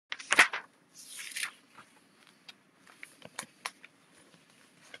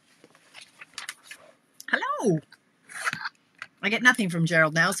Oh, I get nothing from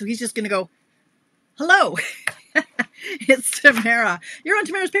Gerald now, so he's just going to go, hello. It's Tamara. You're on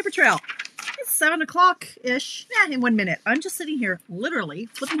Tamara's paper trail. It's 7 o'clock-ish. Yeah, in 1 minute. I'm just sitting here literally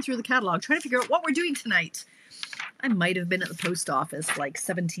flipping through the catalog, trying to figure out what we're doing tonight. I might have been at the post office like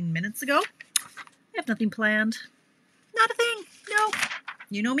 17 minutes ago. I have nothing planned. Not a thing. No.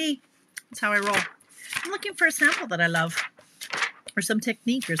 You know me. That's how I roll. I'm looking for a sample that I love. Or some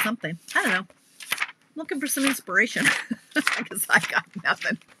technique or something. I don't know. I'm looking for some inspiration. Because I got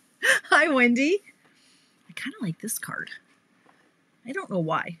nothing. Hi, Wendy. I kind of like this card. I don't know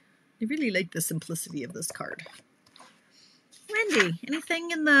why. I really like the simplicity of this card. Wendy,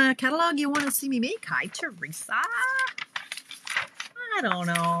 anything in the catalog you want to see me make? Hi, Teresa. I don't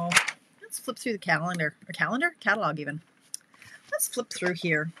know. Let's flip through the calendar. Or calendar? Catalog even. Let's flip through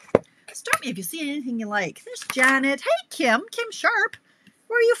here. Start me if you see anything you like. There's Janet. Hey, Kim. Kim Sharp.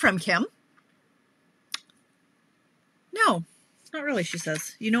 Where are you from, Kim? No, not really, she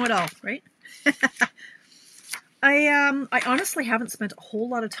says. You know it all, right? I honestly haven't spent a whole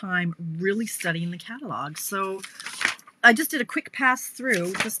lot of time really studying the catalog, so I just did a quick pass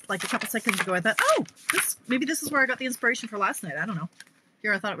through just like a couple seconds ago. I thought, oh, maybe this is where I got the inspiration for last night. I don't know.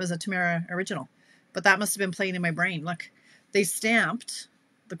 Here I thought it was a Tamara original, but that must have been playing in my brain. Look, they stamped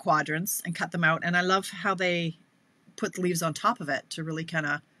the quadrants and cut them out, and I love how they put the leaves on top of it to really kind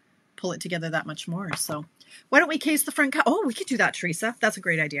of pull it together that much more. So why don't we case the front? Oh, we could do that, Teresa. That's a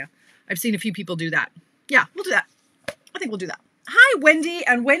great idea. I've seen a few people do that. Yeah, we'll do that. I think we'll do that. Hi, Wendy.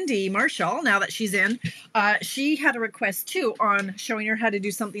 And Wendy Marshall, now that she's in, she had a request too on showing her how to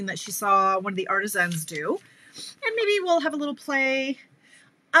do something that she saw one of the artisans do. And maybe we'll have a little play.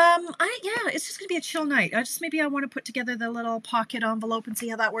 Yeah, it's just going to be a chill night. Maybe I want to put together the little pocket envelope and see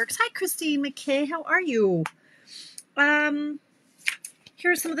how that works. Hi, Christine McKay. How are you?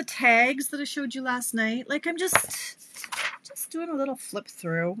 Here are some of the tags that I showed you last night. Like, I'm just doing a little flip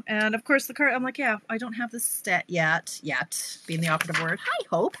through. And of course the card, I'm like, yeah, I don't have this stat yet, being the operative word. Hi,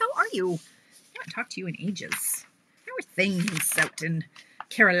 Hope. How are you? I haven't talked to you in ages. How are things out in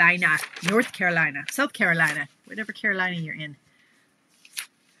Carolina, North Carolina, South Carolina, whatever Carolina you're in?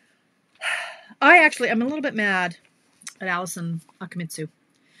 I'm a little bit mad at Allison Akamitsu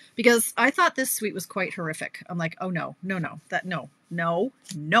because I thought this suite was quite horrific. I'm like, oh no, I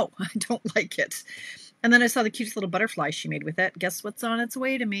don't like it. And then I saw the cutest little butterfly she made with it. Guess what's on its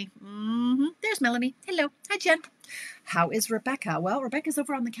way to me? There's Melanie. Hello. Hi, Jen. How is Rebecca? Well, Rebecca's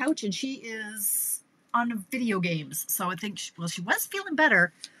over on the couch and she is on video games. So I think, she was feeling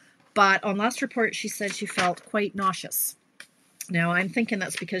better, but on last report, she said she felt quite nauseous. Now, I'm thinking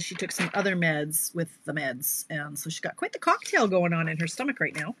that's because she took some other meds with the meds. And so she's got quite the cocktail going on in her stomach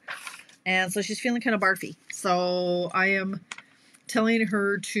right now. And so she's feeling kind of barfy. So I am telling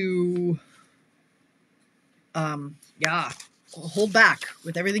her to, hold back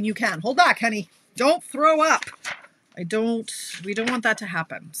with everything you can. Hold back, honey. Don't throw up. We don't want that to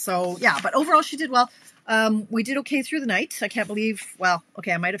happen. So yeah, but overall she did well. We did okay through the night. I can't believe, I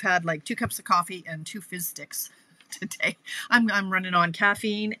might have had like 2 cups of coffee and 2 fizz sticks today. I'm running on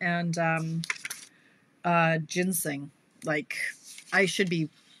caffeine and ginseng. Like I should be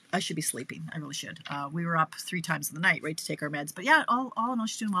sleeping. I really should. We were up 3 times in the night, right, to take our meds. But yeah, all in all,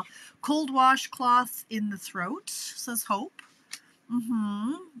 she's doing well. Cold washcloth in the throat, says Hope.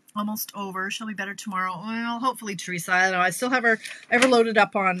 Almost over. She'll be better tomorrow. Well, hopefully, Teresa. I don't know. I still have her loaded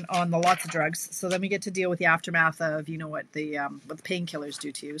up on the lots of drugs. So then we get to deal with the aftermath of, what the painkillers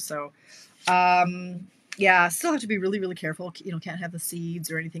do to you. So, yeah, still have to be really, really careful. Can't have the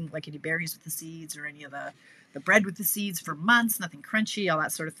seeds or anything like any berries with the seeds or any of the bread with the seeds for months, nothing crunchy, all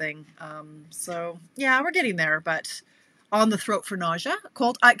that sort of thing. So yeah, we're getting there, but on the throat for nausea,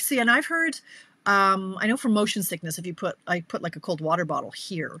 cold. And I've heard, I know for motion sickness, I put like a cold water bottle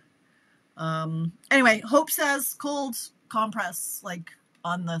here. Anyway, Hope says cold compress, like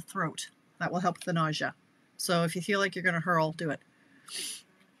on the throat. That will help with the nausea. So if you feel like you're going to hurl, do it.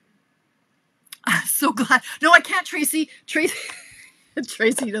 I'm so glad. No, I can't, Tracy.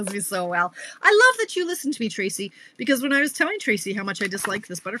 Tracy does me so well. I love that you listen to me, Tracy, because when I was telling Tracy how much I dislike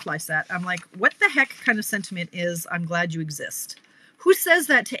this butterfly set, I'm like, what the heck kind of sentiment is I'm glad you exist? Who says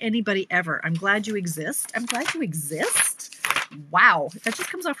that to anybody ever? I'm glad you exist? I'm glad you exist? Wow, that just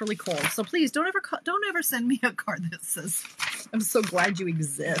comes off really cold. So please don't ever send me a card that says, I'm so glad you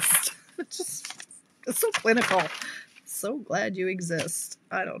exist. It's so clinical. So glad you exist.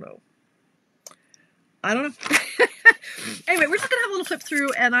 I don't know. Anyway, we're just going to have a little flip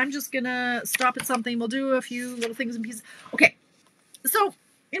through, and I'm just going to stop at something. We'll do a few little things and pieces. Okay, so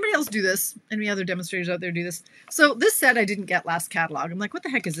Anybody else do this? Any other demonstrators out there do this? So this set I didn't get last catalog. I'm like, what the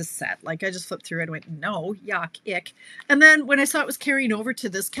heck is this set? Like, I just flipped through it and went, no, yuck, ick. And then when I saw it was carrying over to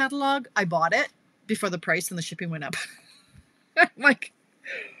this catalog, I bought it before the price and the shipping went up. I'm like,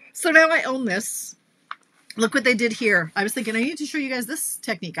 so now I own this. Look what they did here. I was thinking, I need to show you guys this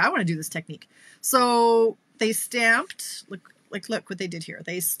technique. I want to do this technique. So they stamped, look what they did here.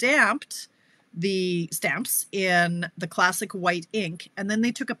 They stamped the stamps in the classic white ink, and then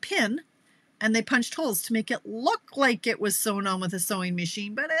they took a pin and they punched holes to make it look like it was sewn on with a sewing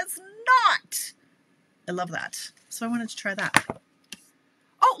machine, but it's not. I love that. So I wanted to try that.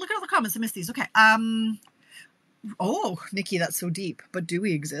 Oh, look at all the comments. I missed these. Okay. Oh, Nikki, that's so deep. But do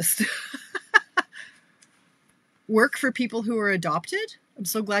we exist? Work for people who are adopted? I'm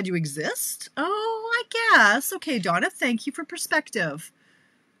so glad you exist. Oh, I guess. Okay, Donna, thank you for perspective.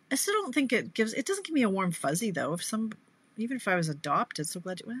 I still don't think it doesn't give me a warm fuzzy though. Even if I was adopted, so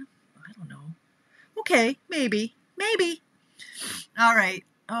glad well, I don't know. Okay, maybe. All right.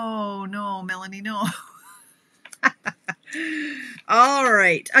 Oh no, Melanie, no. All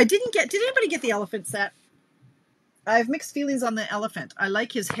right. Did anybody get the elephant set? I have mixed feelings on the elephant. I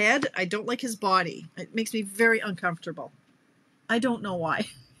like his head. I don't like his body. It makes me very uncomfortable. I don't know why.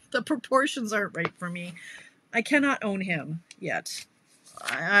 The proportions aren't right for me. I cannot own him yet.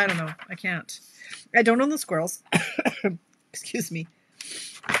 I don't know. I can't. I don't own the squirrels. Excuse me.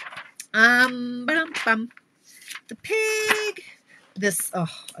 The pig. This, oh,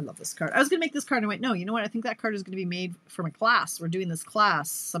 I love this card. I was going to make this card and I went, no, you know what? I think that card is going to be made from a class. We're doing this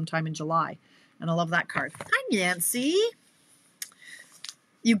class sometime in July. And I love that card. Hi, Nancy.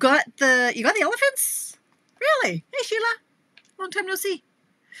 You got the elephants? Really? Hey, Sheila. Long time no see.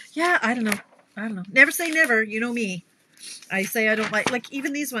 Yeah, I don't know. Never say never. You know me. I say I don't like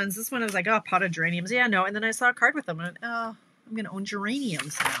even these ones. This one I was like, oh, potted geraniums. Yeah, no. And then I saw a card with them. And oh, I'm going to own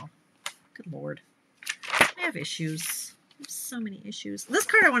geraniums now. Good Lord. I have issues. I have so many issues. This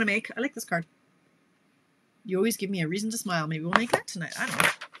card I want to make. I like this card. You always give me a reason to smile. Maybe we'll make that tonight. I don't know.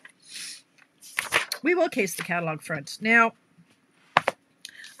 We will case the catalog front. Now, I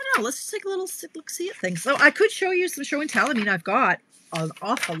don't know. Let's just take a little look-see at things. So I could show you some show and tell. I mean, I've got an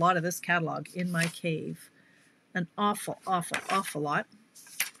awful lot of this catalog in my cave. An awful lot.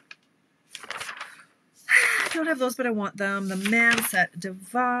 I don't have those, but I want them. The man set.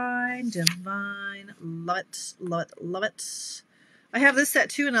 Divine. Love it. I have this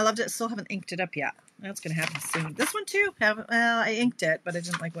set too, and I loved it. Still haven't inked it up yet. That's going to happen soon. This one too. I inked it, but I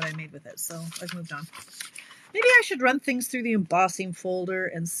didn't like what I made with it, so I've moved on. Maybe I should run things through the embossing folder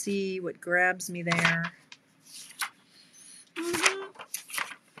and see what grabs me there.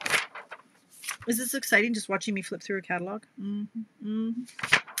 Is this exciting, just watching me flip through a catalog? I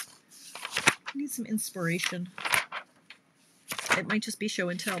need some inspiration. It might just be show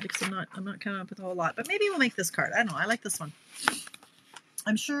and tell because I'm not coming up with a whole lot. But maybe we'll make this card. I don't know. I like this one.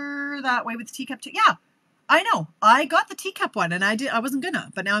 I'm sure that way with the teacup too. Yeah, I know. I got the teacup one and I wasn't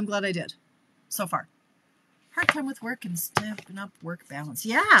gonna, but now I'm glad I did. So far. Hard time with work and stepping up work balance.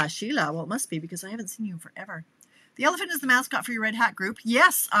 Yeah, Sheila. Well, it must be because I haven't seen you in forever. The elephant is the mascot for your Red Hat group.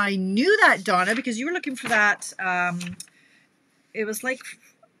 Yes, I knew that, Donna, because you were looking for that. It was like,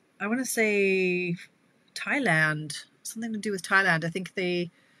 I want to say Thailand. Something to do with Thailand. I think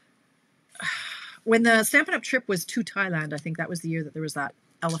when the Stampin' Up! Trip was to Thailand, I think that was the year that there was that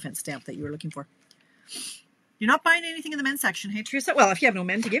elephant stamp that you were looking for. You're not buying anything in the men's section, hey, Teresa? Well, if you have no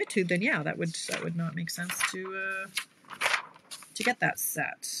men to give it to, then yeah, that would not make sense to get that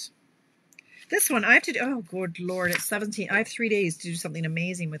set. This one, I have to do, oh, good Lord, it's 17. I have 3 days to do something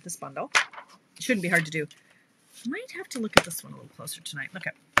amazing with this bundle. It shouldn't be hard to do. I might have to look at this one a little closer tonight. Look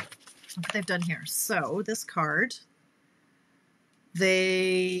what they've done here. So, this card,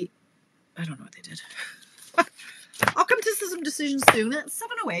 I don't know what they did. I'll come to some decisions soon. At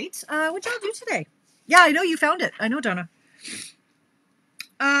 7:08. What y'all do today? Yeah, I know you found it. I know, Donna.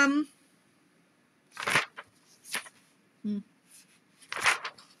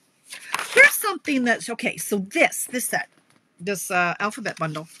 Here's something that's okay. So this set, this alphabet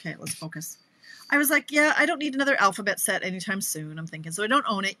bundle. Okay, let's focus. I was like, yeah, I don't need another alphabet set anytime soon. I'm thinking, so I don't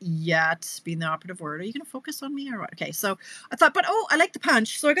own it yet. Being the operative word. Are you going to focus on me or what? Okay, so I thought, but oh, I like the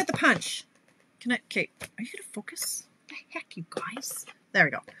punch, so I got the punch. Okay, are you going to focus? What the heck, you guys? There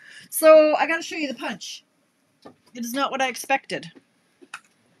we go. So I got to show you the punch. It is not what I expected.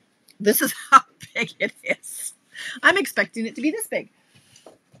 This is how big it is. I'm expecting it to be this big.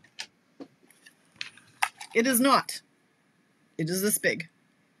 It is not. It is this big.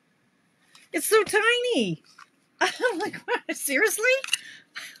 It's so tiny. I'm like, what? Seriously?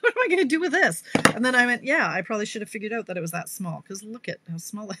 What am I going to do with this? And then I went, yeah, I probably should have figured out that it was that small, because look at how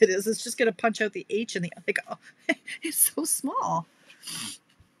small it is. It's just going to punch out the H and the, like, oh, it's so small.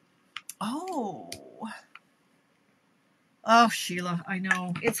 Oh. Oh, Sheila, I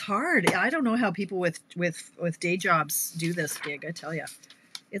know. It's hard. I don't know how people with day jobs do this gig, I tell you.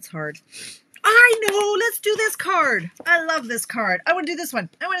 It's hard. I know. Let's do this card. I love this card. I want to do this one.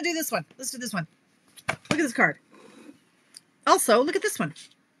 I want to do this one. Let's do this one. Look at this card. Also, look at this one.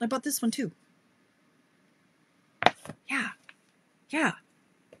 I bought this one too. Yeah. Yeah.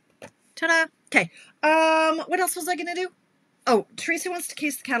 Ta-da. Okay. What else was I going to do? Oh, Teresa wants to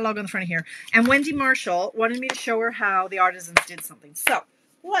case the catalog on the front of here. And Wendy Marshall wanted me to show her how the artisans did something. So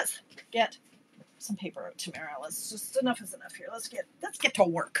let's get some paper out, Tamara. Let's just, enough is enough here. Let's get to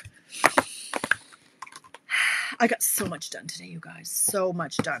work. I got so much done today, you guys. So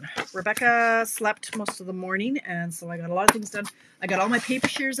much done. Rebecca slept most of the morning, and so I got a lot of things done. I got all my paper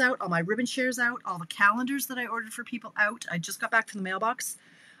shares out, all my ribbon shares out, all the calendars that I ordered for people out. I just got back from the mailbox.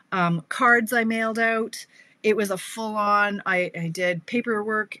 Cards I mailed out. It was a full-on, I did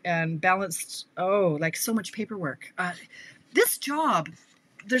paperwork and balanced, like so much paperwork. This job,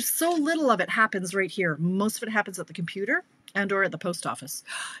 there's so little of it happens right here. Most of it happens at the computer and or at the post office.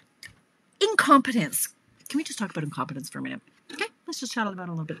 Incompetence. Can we just talk about incompetence for a minute? Okay, let's just chat about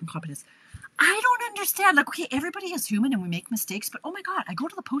a little bit of incompetence. I don't understand. Like, okay, everybody is human and we make mistakes, but oh my God, I go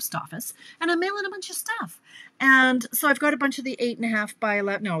to the post office and I'm mailing a bunch of stuff. And so I've got a bunch of the 8.5 by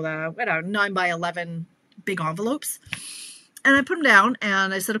 11, no, the 9 by 11 big envelopes. And I put them down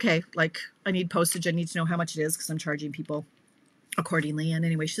and I said, okay, like I need postage. I need to know how much it is because I'm charging people accordingly. And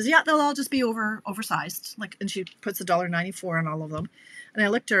anyway, she says, yeah, they'll all just be oversized. Like, and she puts $1.94 on all of them. And I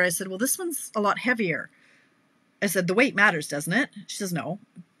looked at her, I said, well, this one's a lot heavier. I said, the weight matters, doesn't it? She says, no.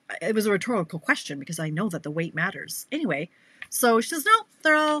 It was a rhetorical question because I know that the weight matters. Anyway, so she says, no,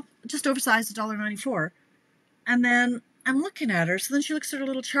 they're all just oversized $1.94. And then I'm looking at her. So then she looks at her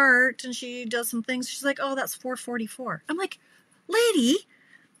little chart and she does some things. She's like, oh, that's $4.44. I'm like, lady,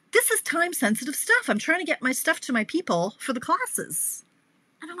 this is time sensitive stuff. I'm trying to get my stuff to my people for the classes.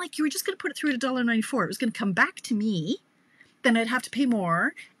 And I'm like, you were just going to put it through at $1.94. It was going to come back to me. Then I'd have to pay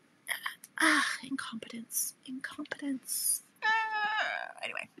more. Incompetence.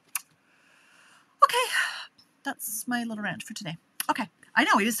 Anyway. Okay. That's my little rant for today. Okay. I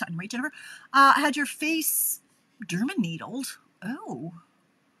know it is time, right, Jennifer? I had your face derma needled. Oh.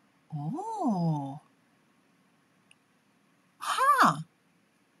 Huh.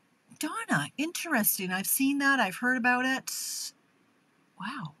 Donna, interesting. I've seen that. I've heard about it.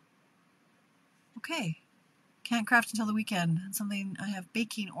 Wow. Okay. Can't craft until the weekend. Something I have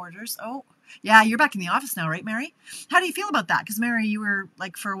baking orders. Oh, yeah, you're back in the office now, right, Mary? How do you feel about that? Because, Mary, you were,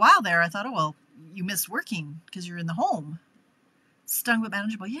 like, for a while there, I thought, oh, well, you missed working because you're in the home. Stung but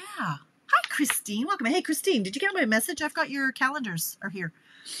manageable. Yeah. Hi, Christine. Welcome. Hey, Christine, did you get my message? I've got your calendars are here.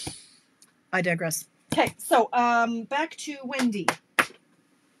 I digress. Okay, so back to Wendy.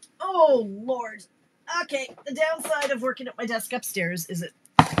 Oh, Lord. Okay, the downside of working at my desk upstairs is it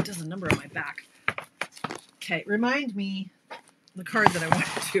does a number on my back. Okay, remind me the card that I want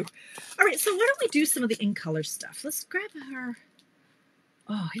to do. All right, so why don't we do some of the in color stuff? Let's grab our...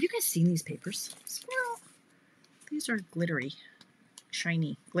 Oh, have you guys seen these papers? Squirrel. These are glittery,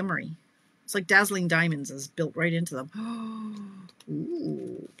 shiny, glimmery. It's like dazzling diamonds is built right into them. Oh,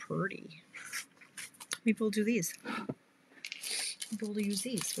 ooh, pretty. Maybe we'll do these. Maybe we'll use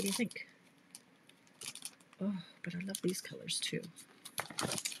these. What do you think? Oh, but I love these colors too.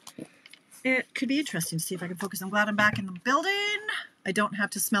 It could be interesting to see if I can focus. I'm glad I'm back in the building. I don't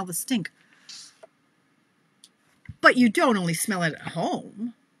have to smell the stink. But you don't only smell it at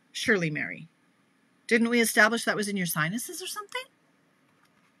home. Surely, Mary. Didn't we establish that was in your sinuses or something?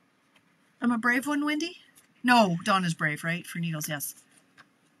 I'm a brave one, Wendy? No, Donna's brave, right? For needles, yes.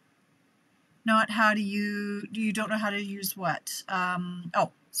 Not how do you don't know how to use what?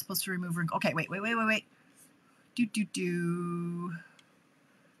 Oh, supposed to remove wrinkles. Okay, wait.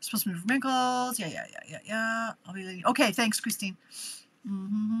 Supposed to remove wrinkles. Yeah. Okay, thanks, Christine.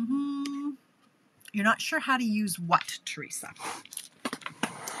 You're not sure how to use what, Teresa?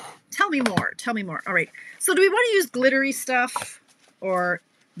 Tell me more. All right. So do we want to use glittery stuff or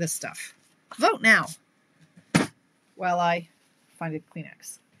this stuff? Vote now while I find a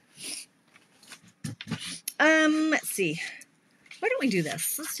Kleenex. Let's see. Why don't we do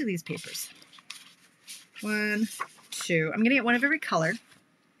this? Let's do these papers. 1, 2. I'm going to get one of every color.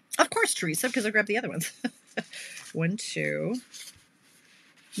 Of course, Teresa, because I grabbed the other ones. 1, 2.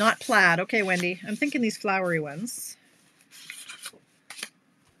 Not plaid. Okay, Wendy. I'm thinking these flowery ones.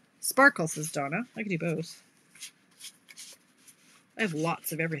 Sparkle, says Donna. I could do both. I have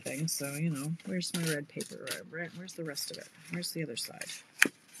lots of everything, so, you know, where's my red paper? Where's the rest of it? Where's the other side?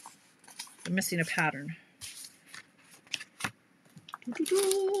 I'm missing a pattern.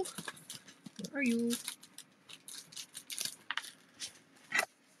 Where are you?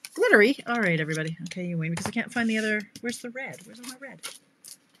 Glittery. All right, everybody. Okay, you win because I can't find the other. Where's the red? Where's all my red?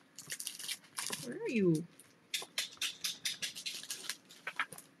 Where are you?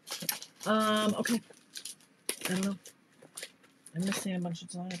 Okay. I don't know. I'm missing a bunch of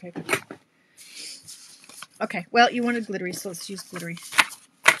designer paper. Okay, well, you wanted glittery, so let's use glittery.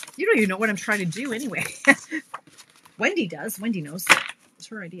 You don't even know what I'm trying to do anyway. Wendy does. Wendy knows. It's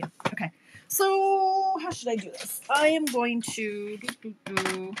her idea. Okay, so how should I do this? I am going to...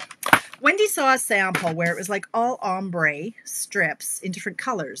 Wendy saw a sample where it was like all ombre strips in different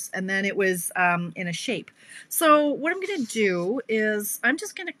colors, and then it was in a shape. So what I'm going to do is I'm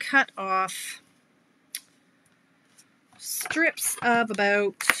just going to cut off strips of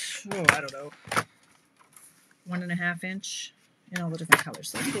about, I don't know, 1.5 inch in all the different colors.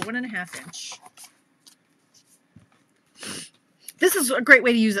 So let's go 1.5 inch. This is a great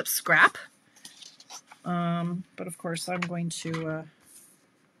way to use up scrap. But of course I'm going to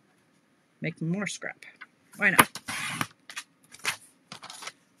make more scrap. Why not?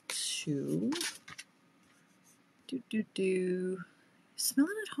 2. Smell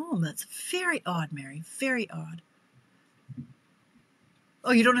it at home. That's very odd, Mary. Very odd.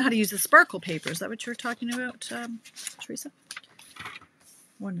 Oh, you don't know how to use the sparkle paper. Is that what you're talking about, Teresa?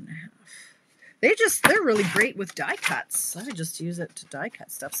 1.5. They're really great with die cuts. I would just use it to die cut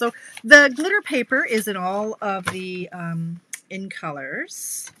stuff. So the glitter paper is in all of the in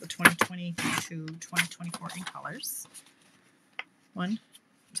colors, the 2022, 2024 in colors.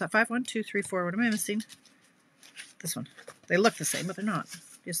 Is that 5? 1, 2, 3, 4. What am I missing? This one. They look the same, but they're not.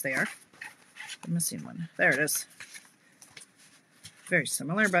 Yes, they are. I'm missing one. There it is. Very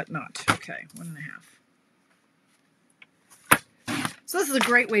similar, but not. Okay, 1.5. So this is a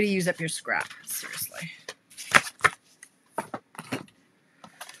great way to use up your scrap, seriously.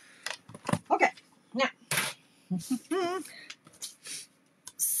 Okay, now.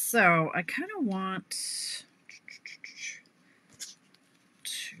 So I kind of want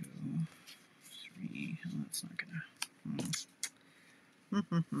 2, 3. Oh, that's not gonna.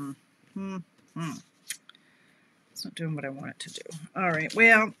 It's not doing what I want it to do. All right,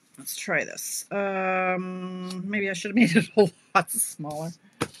 well, let's try this. Maybe I should have made it a lot smaller.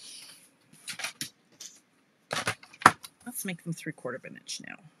 Let's make them 3/4 of an inch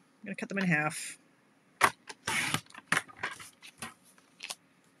now. I'm gonna cut them in half.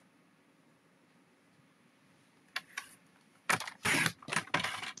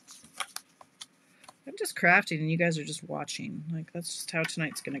 I'm just crafting and you guys are just watching. Like, that's just how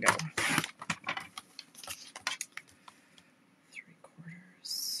tonight's gonna go. 3/4.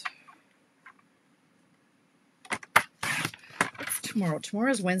 It's tomorrow.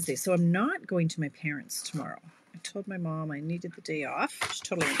 Tomorrow's Wednesday, so I'm not going to my parents' tomorrow. I told my mom I needed the day off. She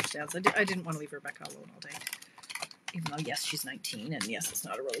totally understands. I didn't want to leave Rebecca alone all day. Even though, yes, she's 19, and yes, it's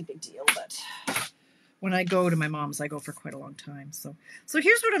not a really big deal, but when I go to my mom's, I go for quite a long time. So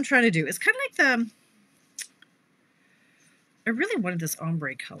here's what I'm trying to do. It's kind of like I really wanted this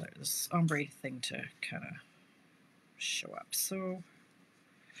ombre color, this ombre thing to kind of show up. So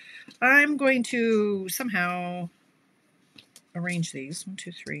I'm going to somehow arrange these. 1,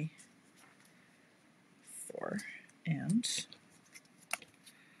 2, 3, 4, and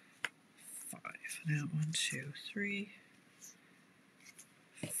 5. Now 1, 2, 3,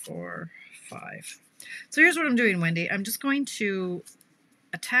 4, 5. So here's what I'm doing, Wendy. I'm just going to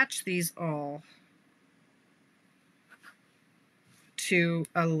attach these all to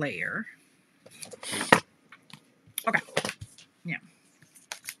a layer. Okay. Yeah.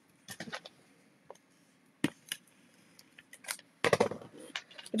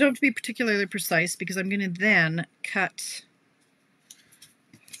 I don't have to be particularly precise because I'm going to then cut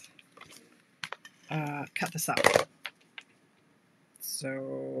this up.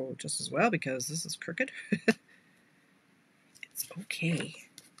 So just as well, because this is crooked. It's okay.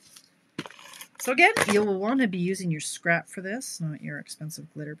 So again, you'll want to be using your scrap for this, not your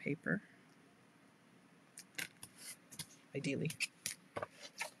expensive glitter paper. Ideally.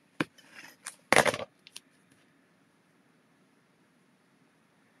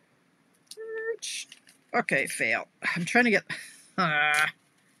 Okay, fail. I'm trying to get...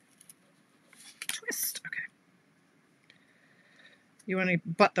 twist. Okay. You want to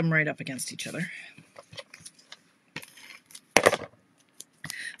butt them right up against each other.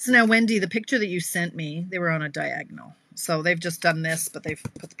 So now, Wendy, the picture that you sent me, they were on a diagonal. So they've just done this, but they've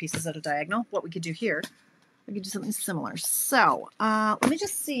put the pieces at a diagonal. What we could do here I could do something similar. So let me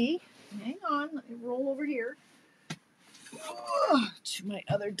just see. Hang on. Let me roll over here to my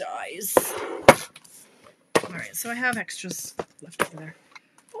other dies. All right, so I have extras left over there.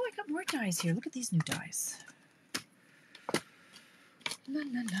 Oh, I got more dies here. Look at these new dies. La,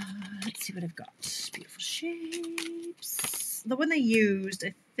 la, la. Let's see what I've got. Beautiful shapes. The one they used,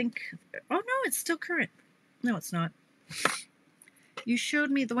 I think... Oh, no, it's still current. No, it's not. You showed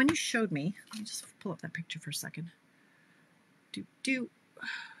me... The one you showed me... Let me just pull up that picture for a second.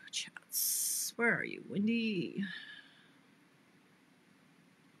 Chats. Where are you, Wendy?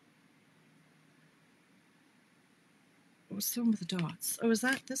 What's the one with the dots? Oh, is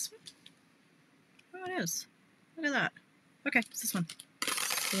that this one? Oh, it is. Look at that. Okay, it's this one.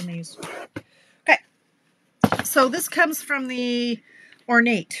 The one they used. Okay. So this comes from the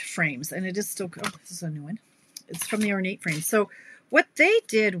Ornate frames, and it is still... Oh, this is a new one. It's from the Ornate frames. So what they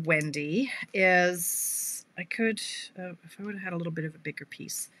did, Wendy, is... I could... if I would have had a little bit of a bigger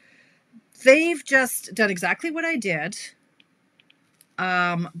piece. They've just done exactly what I did.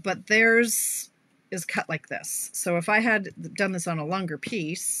 But theirs is cut like this. So if I had done this on a longer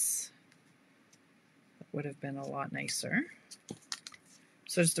piece, it would have been a lot nicer.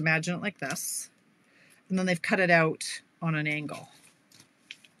 So just imagine it like this. And then they've cut it out on an angle.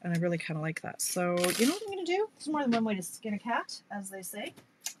 And I really kind of like that. So you know what I'm going to do? There's more than one way to skin a cat, as they say.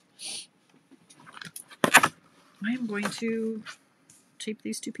 I am going to tape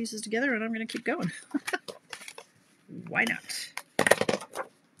these two pieces together and I'm going to keep going. Why not?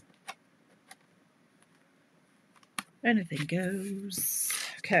 Anything goes.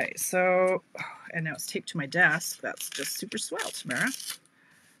 Okay, so, and now it's taped to my desk. That's just super swell, Tamara.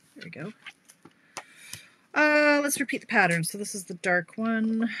 There we go. Let's repeat the pattern. So this is the dark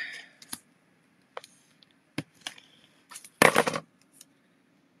one.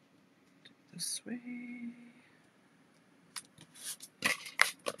 This way.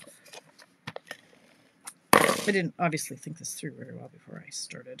 I didn't obviously think this through very well before I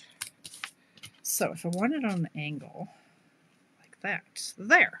started. So if I want it on an angle like that,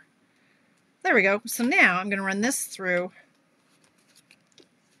 there we go. So now I'm going to run this through.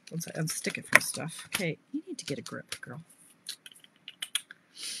 Once I unstick it from stuff. Okay, you need to get a grip, girl.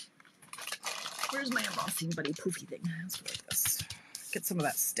 Where's my embossing buddy poofy thing? Let's go like this. Get some of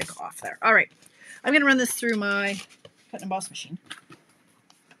that stick off there. All right, I'm going to run this through my cut and emboss machine.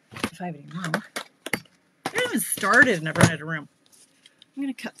 If I have any room. I haven't even started and I've run out of room. I'm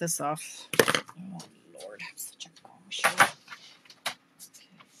going to cut this off. Oh, Lord, I'm such a gong show. Okay,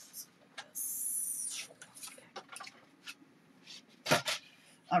 let's go like this. Okay.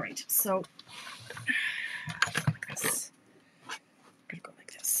 All right, so like this. I'm going to go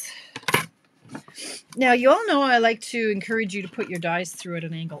like this. Now, you all know I like to encourage you to put your dies through at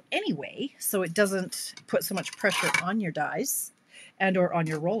an angle anyway, so it doesn't put so much pressure on your dies and or on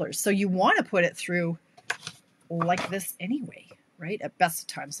your rollers. So you want to put it through like this anyway, right? At best of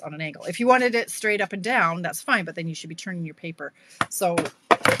times on an angle. If you wanted it straight up and down, that's fine, but then you should be turning your paper. So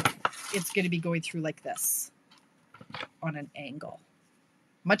it's going to be going through like this on an angle.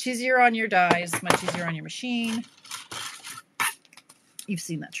 Much easier on your dies, much easier on your machine. You've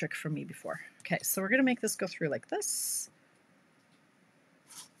seen that trick from me before. Okay, so we're going to make this go through like this.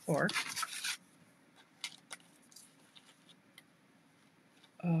 Or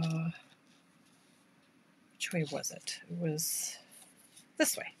which way was it? It was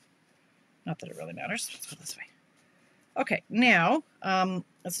this way. Not that it really matters. Let's go this way. Okay, now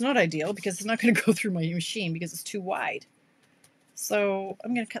it's not ideal because it's not going to go through my machine because it's too wide. So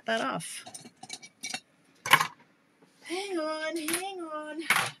I'm going to cut that off. Hang on, hang on.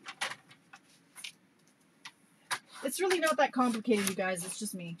 It's really not that complicated, you guys. It's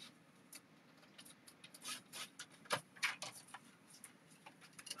just me.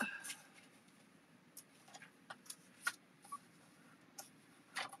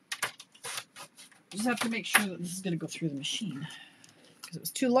 Just have to make sure that this is going to go through the machine because it was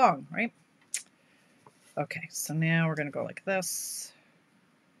too long, right? Okay, so now we're going to go like this.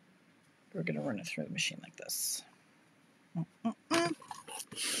 We're going to run it through the machine like this.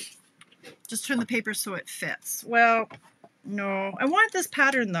 Just turn the paper so it fits. Well, no, I want this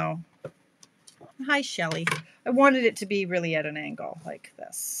pattern though. Hi, Shelly. I wanted it to be really at an angle like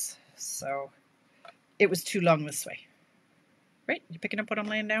this. So it was too long this way. Right? You picking up what I'm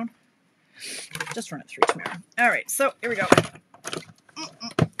laying down? Just run it through, Tamara. All right, so here we go.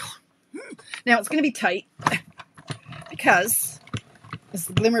 Now it's going to be tight because it's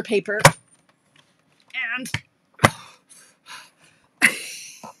the glimmer paper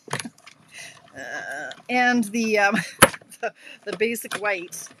and the basic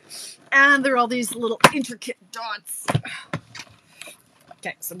white And there are all these little intricate dots.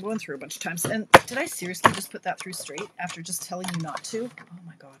 Okay, so I'm going through a bunch of times. And did I seriously just put that through straight after just telling you not to? Oh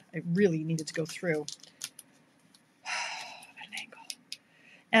my God, I really needed to go through at an angle.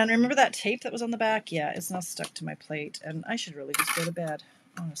 And remember that tape that was on the back? Yeah, it's now stuck to my plate. And I should really just go to bed,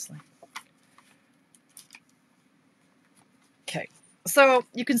 honestly. Okay, so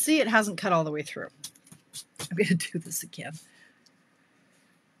you can see it hasn't cut all the way through. I'm going to do this again.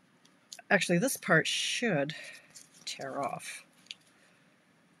 Actually, this part should tear off.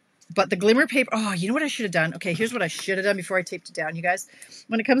 But the glimmer paper, oh, you know what I should have done? Okay, here's what I should have done before I taped it down, you guys.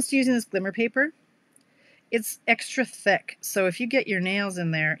 When it comes to using this glimmer paper, it's extra thick. So if you get your nails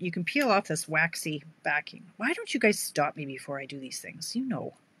in there, you can peel off this waxy backing. Why don't you guys stop me before I do these things? You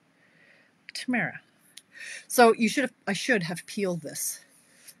know. Tamara. So I should have peeled this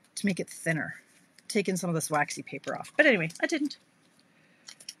to make it thinner. Taken some of this waxy paper off. But anyway, I didn't.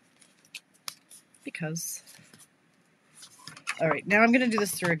 Because... All right, now I'm going to do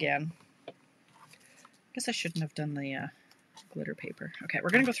this through again. I guess I shouldn't have done the glitter paper. Okay,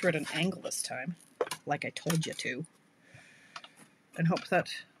 we're going to go through at an angle this time, like I told you to. And hope that...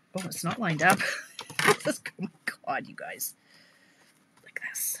 Oh, it's not lined up. Oh my God, you guys. Like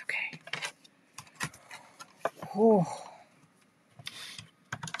this. Okay. Oh.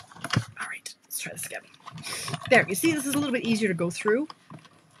 All right, let's try this again. There, you see this is a little bit easier to go through.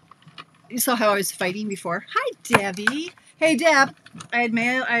 You saw how I was fighting before. Hi, Debbie. Hey, Deb. I had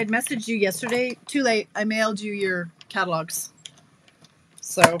messaged you yesterday. Too late. I mailed you your catalogs.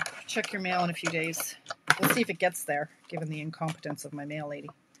 So check your mail in a few days. We'll see if it gets there, given the incompetence of my mail lady.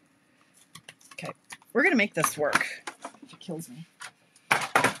 Okay, we're going to make this work. If it kills me.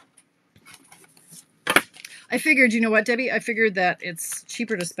 I figured, you know what, Debbie? I figured that it's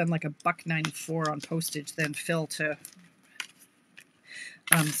cheaper to spend like $1.94 on postage than Phil to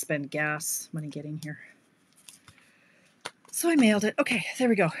spend gas money getting here. So I mailed it. Okay, there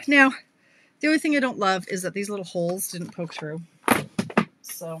we go. Now, the only thing I don't love is that these little holes didn't poke through.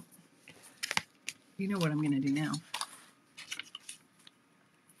 So, you know what I'm going to do now.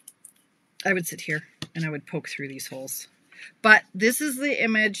 I would sit here and I would poke through these holes. But this is the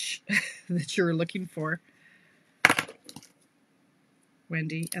image that you were looking for,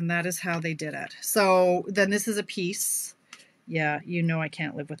 Wendy, and that is how they did it. So then this is a piece. Yeah, you know I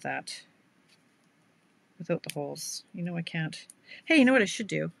can't live with that. Without the holes. You know I can't. Hey, you know what I should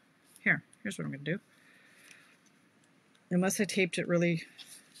do? Here's what I'm going to do. Unless I taped it really,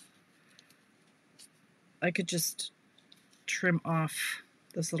 I could just trim off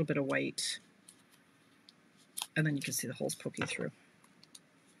this little bit of white. And then you can see the holes poking through.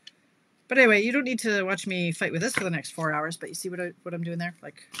 But anyway, you don't need to watch me fight with this for the next 4 hours, but you see what I'm doing there?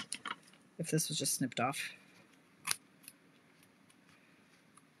 Like, if this was just snipped off.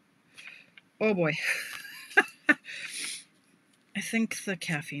 Oh boy. I think the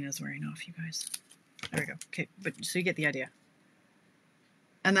caffeine is wearing off, you guys. There we go. Okay, but so you get the idea.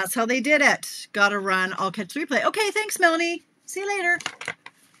 And that's how they did it. Gotta run. I'll catch the replay. Okay, thanks, Melanie. See you later.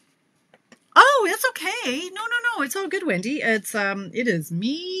 Oh, that's okay. No. It's all good, Wendy. It's it is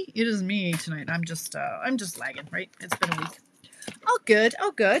me tonight. I'm just lagging, right? It's been a week. Oh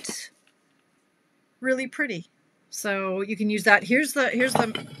good. Really pretty. So you can use that. Here's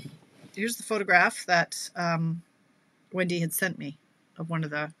the photograph that Wendy had sent me of one of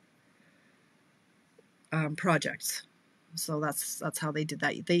the projects. So that's how they did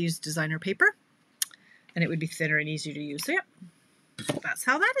that. They used designer paper, and it would be thinner and easier to use. So yeah, that's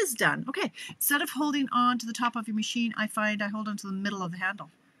how that is done. Okay, instead of holding on to the top of your machine, I find I hold on to the middle of the handle.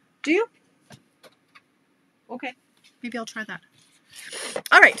 Do you? Okay, maybe I'll try that.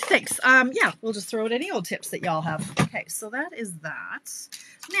 All right, thanks. Yeah, we'll just throw out any old tips that y'all have. Okay, so that is that.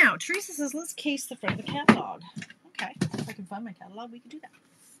 Now, Teresa says, let's case the front of the catalog. Okay, if I can find my catalog, we can do that.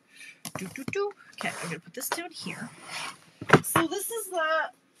 Okay, I'm going to put this down here. So this is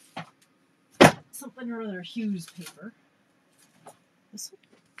the something or other Hughes paper. This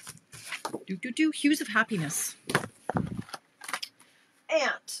one. Hues of Happiness.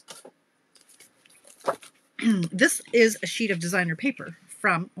 And this is a sheet of designer paper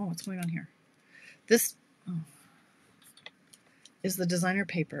from, oh, what's going on here? This is the designer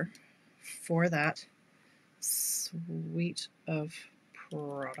paper for that suite of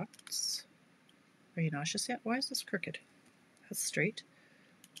products. Are you nauseous yet? Why is this crooked? That's straight.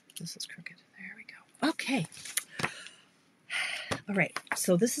 This is crooked. There we go. Okay. All right.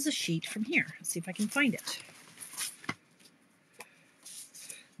 So this is a sheet from here. Let's see if I can find it.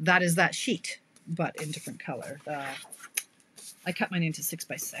 That is that sheet, but in different color. I cut mine into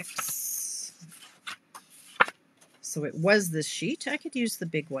 6x6. So it was this sheet. I could use the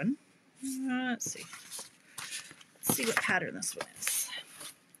big one. Let's see. Let's see what pattern this one is.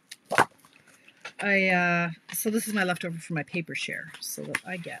 So this is my leftover from my paper share, so that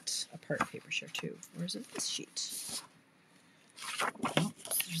I get a part paper share too. Or is it this sheet? Oh,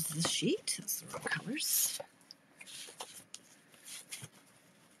 there's this sheet. That's the wrong colors.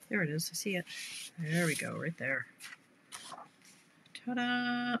 There it is. I see it. There we go, right there.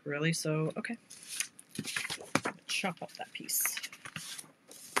 Ta-da! Really? So, okay. Chop up that piece.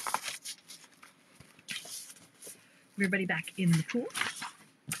 Everybody back in the pool.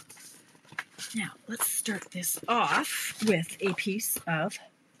 Now, let's start this off with a piece of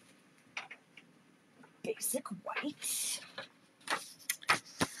basic white.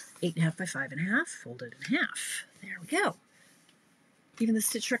 8.5 by 5.5, folded in half. There we go. Even the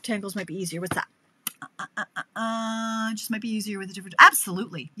stitch rectangles might be easier. What's that? Just might be easier with a different.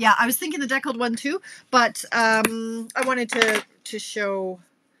 Absolutely, yeah. I was thinking the deckled one too, but I wanted to show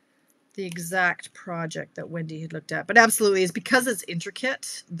the exact project that Wendy had looked at. But absolutely, is because it's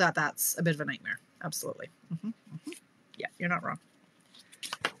intricate that's a bit of a nightmare. Absolutely. Yeah, you're not wrong.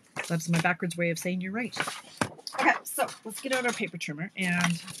 That's my backwards way of saying you're right. Okay, so let's get out our paper trimmer,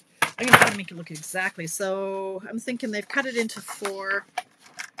 and I'm going to try to make it look exactly. So I'm thinking they've cut it into 4.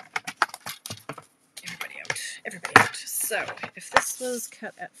 Everybody out. So if this was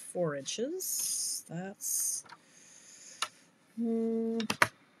cut at 4 inches, that's a little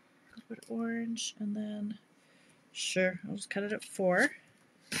bit orange, and then sure, I'll just cut it at 4.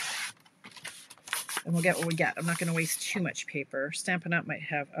 And we'll get what we get. I'm not going to waste too much paper. Stampin' Up! Might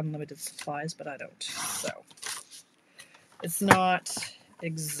have unlimited supplies, but I don't. So it's not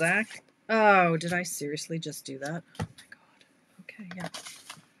exact. Oh, did I seriously just do that? Oh my god. Okay, yeah.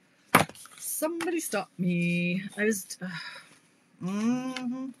 Somebody stop me. I was...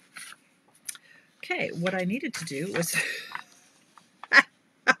 Okay, what I needed to do was...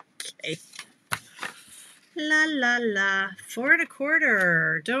 Okay. La la la. 4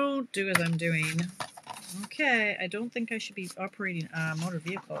 1/4. Don't do as I'm doing. Okay, I don't think I should be operating a motor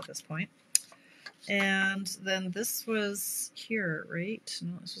vehicle at this point. And then this was here, right?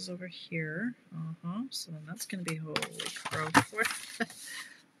 No, this was over here. So then that's going to be holy crow.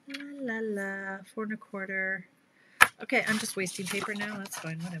 La la la. 4 1/4. Okay, I'm just wasting paper now. That's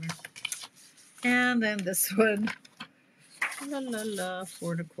fine, whatever. And then this one. La la la.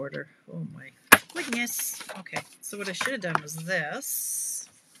 4 1/4. Oh my goodness. Okay, so what I should have done was this.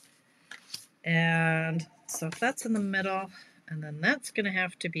 And so if that's in the middle, and then that's going to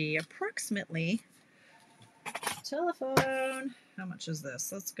have to be approximately telephone. How much is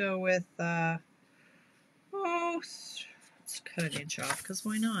this? Let's go with, let's cut an inch off, because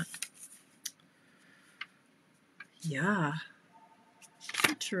why not? Yeah.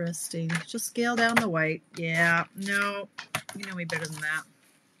 Interesting. Just scale down the white. Yeah, no, you know me better than that.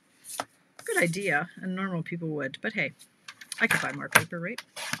 Good idea, and normal people would, but hey, I could buy more paper, right?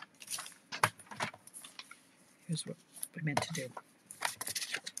 Here's what I meant to do.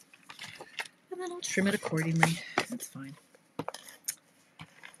 And then I'll trim it accordingly. That's fine.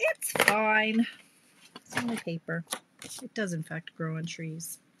 It's fine. It's only paper. It does, in fact, grow on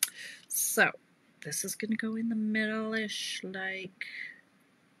trees. So, this is going to go in the middle-ish, like...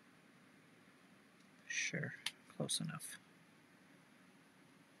 Sure, close enough.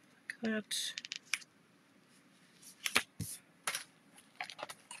 Like that.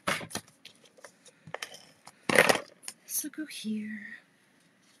 So go here.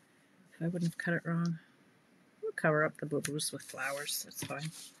 If I wouldn't have cut it wrong. We'll cover up the boo-boos with flowers. That's fine.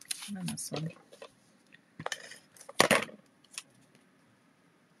 And then this one.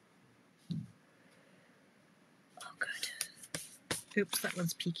 Oh, good. Oops, that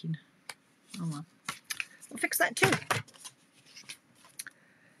one's peeking. Oh, well. We'll fix that, too.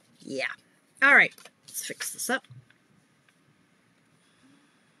 Yeah. All right. Let's fix this up.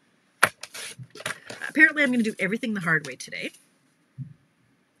 Apparently, I'm going to do everything the hard way today.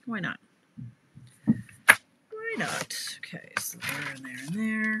 Why not? Why not? Okay, so there and there and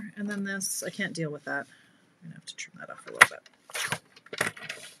there. And then this, I can't deal with that. I'm going to have to trim that off a little bit.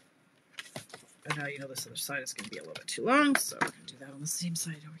 And now you know this other side is going to be a little bit too long, so we're going to do that on the same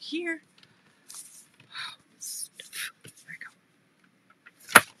side over here. Oh, stuff. There we go.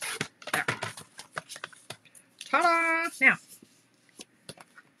 There. Ta-da! Now,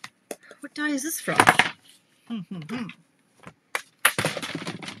 what die is this from?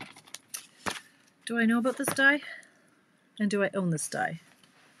 Do I know about this die? And do I own this die?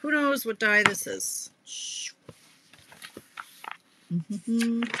 Who knows what die this is?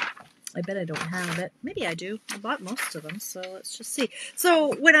 I bet I don't have it. Maybe I do. I bought most of them, so let's just see.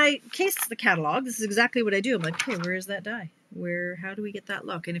 So when I case the catalog, this is exactly what I do. I'm like, hey, where is that die? How do we get that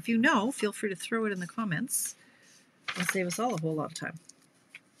look? And if you know, feel free to throw it in the comments. It'll save us all a whole lot of time.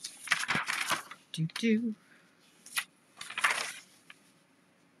 Do.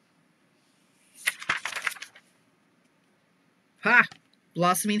 Ha!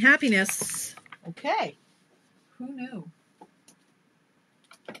 Blossoming happiness. Okay. Who knew?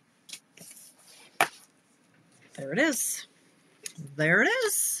 There it is. There it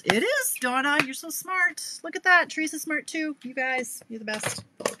is. It is, Donna. You're so smart. Look at that. Teresa's smart too. You guys, you're the best.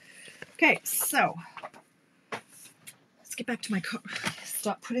 Okay, so let's get back to my car.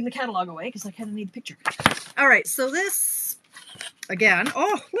 Stop putting the catalog away because I kind of need the picture. All right, so this, again,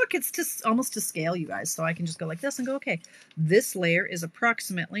 oh, look, it's just almost to scale, you guys. So I can just go like this and go, okay, this layer is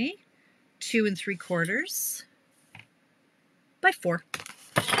approximately 2 3/4 by 4.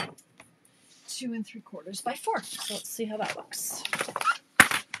 2 3/4 by 4. So let's see how that looks.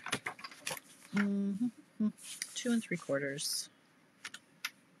 2 3/4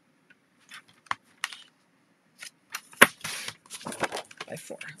 by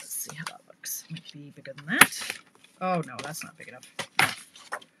 4. Let's see how that looks. Might be bigger than that. Oh no, that's not big enough.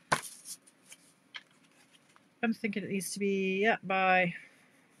 I'm thinking it needs to be by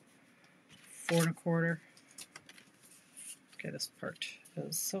 4 1/4. Okay, this part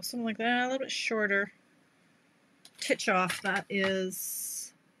is so something like that, a little bit shorter. Titch off. That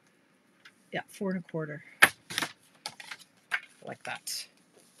is 4 1/4. Like that.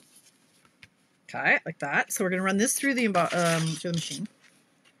 Okay, like that. So we're gonna run this through the machine.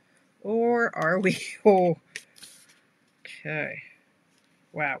 Or are we? Oh. Okay.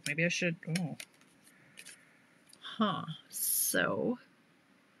 Wow, maybe I should. Oh. Huh. So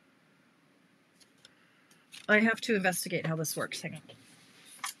I have to investigate how this works. Hang on.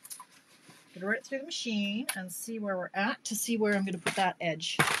 I'm gonna run it through the machine and see where we're at to see where I'm gonna put that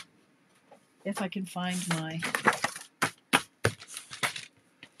edge. If I can find my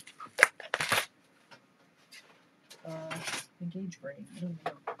engage brain.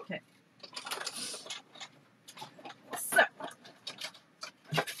 Okay. So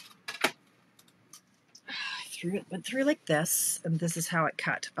went through like this, and this is how it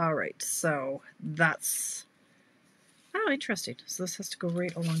cut. All right, so that's interesting. So this has to go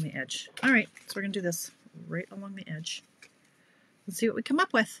right along the edge. All right, so we're gonna do this right along the edge. Let's see what we come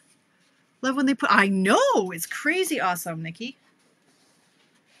up with. Love when they put. I know, it's crazy awesome, Nikki.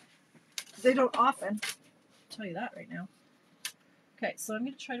 They don't often. I'll tell you that right now. Okay, so I'm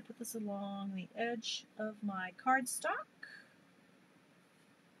gonna try to put this along the edge of my cardstock.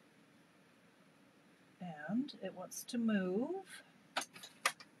 And it wants to move.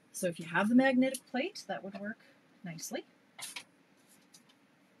 So if you have the magnetic plate, that would work nicely.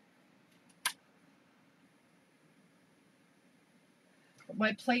 But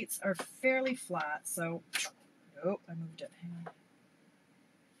my plates are fairly flat, so oh, I moved it. Hang on.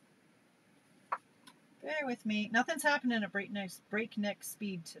 Bear with me. Nothing's happening at breakneck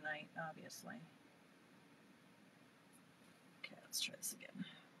speed tonight, obviously. Okay, let's try this again.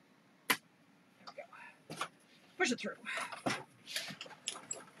 There we go. Push it through.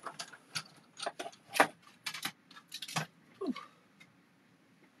 Ooh.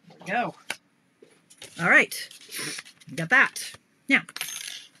 There we go. All right, got that.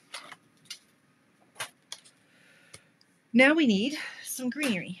 Now we need some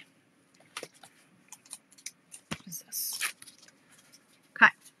greenery. What is this?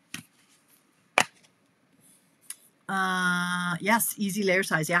 Okay. Yes, easy layer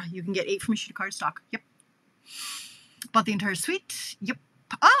size. Yeah, you can get 8 from a sheet of cardstock. Yep. Bought the entire suite. Yep.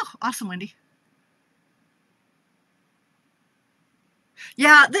 Oh, awesome, Wendy.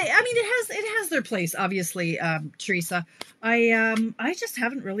 Yeah, it has their place, obviously, Teresa. I just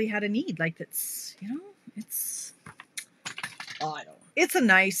haven't really had a need. Like it's I don't. It's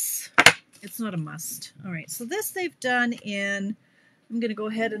it's not a must. All right, so this they've done in. I'm gonna go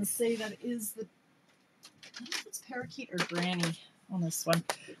ahead and say that is the. I don't know if it's parakeet or granny on this one.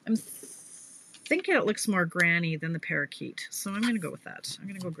 I'm thinking it looks more granny than the parakeet, so I'm gonna go with that. I'm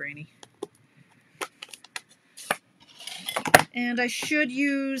gonna go granny. And I should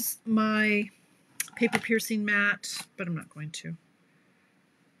use my paper piercing mat, but I'm not going to.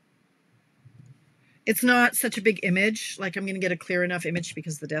 It's not such a big image. Like I'm going to get a clear enough image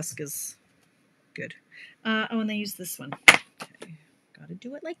because the desk is good. Oh, and they use this one. Okay. Got to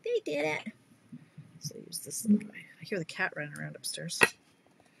do it like they did it. So I use this little guy. I hear the cat running around upstairs.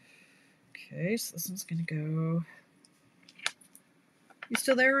 Okay, so this one's going to go. You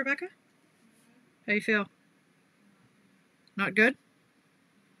still there, Rebecca? How you feel? Not good?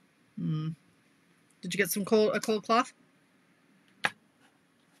 Did you get some a cold cloth?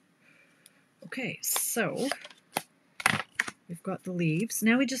 Okay, so we've got the leaves.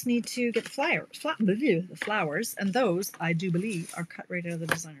 Now we just need to get the flowers, and those, I do believe, are cut right out of the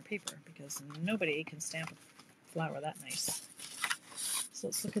designer paper because nobody can stamp a flower that nice. So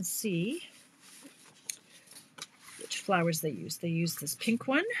let's look and see which flowers they use. They use this pink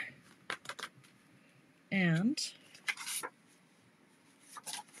one, and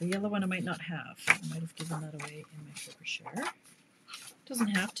the yellow one I might not have. I might have given that away in my paper share.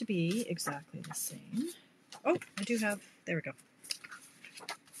 Doesn't have to be exactly the same. Oh, I do have, there we go.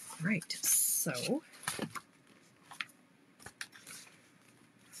 Right, so,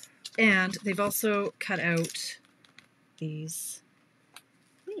 and they've also cut out these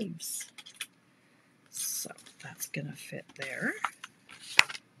leaves. So that's gonna fit there.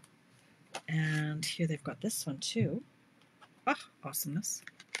 And here they've got this one too. Oh, awesomeness.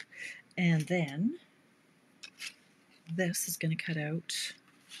 And then this is gonna cut out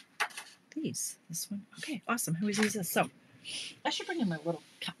these. This one. Okay, awesome. Who uses this? So I should bring in my little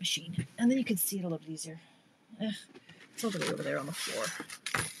cut machine, and then you can see it a little bit easier. It's all the way over there on the floor.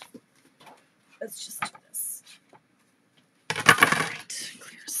 Let's just do this. All right,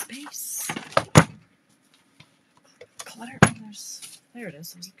 clear space. Clutter. Oh, there it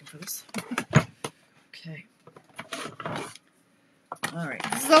is. I was looking for this. Okay. All right.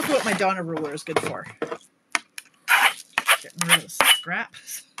 This is also what my Donna ruler is good for. Getting rid of the scrap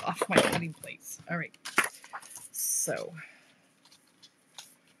off my cutting plates. All right. So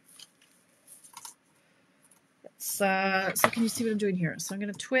so can you see what I'm doing here? So I'm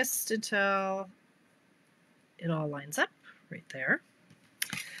going to twist until it all lines up right there.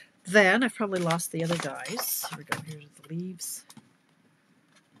 Then I've probably lost the other dies. Here we go. Here's the leaves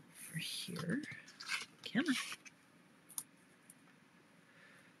for here. Camera.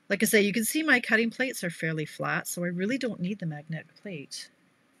 Like I say, you can see my cutting plates are fairly flat, so I really don't need the magnetic plate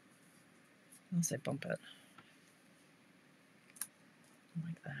unless I bump it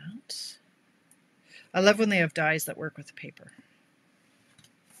like that. I love when they have dies that work with the paper.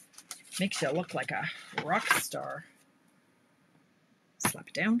 Makes you look like a rock star. Slap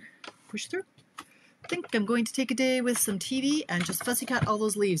it down, push through. I think I'm going to take a day with some TV and just fussy cut all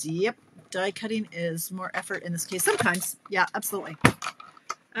those leaves. Yep, die cutting is more effort in this case. Sometimes, yeah, absolutely.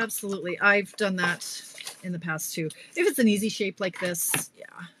 Absolutely. I've done that in the past too. If it's an easy shape like this, yeah,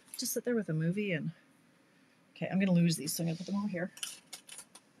 just sit there with a movie and... Okay, I'm going to lose these, so I'm going to put them over here.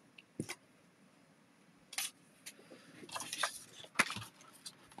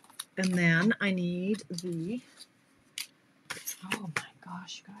 And then I need the... Oh my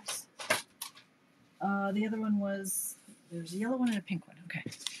gosh, you guys. The other one was... There's a yellow one and a pink one. Okay,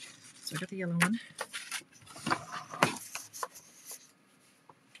 so I got the yellow one.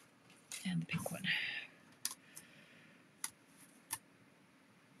 And the pink one.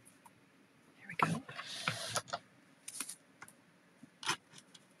 There we go.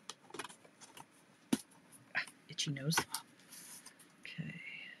 Itchy nose. Okay,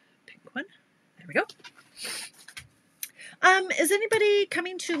 pink one. There we go. Is anybody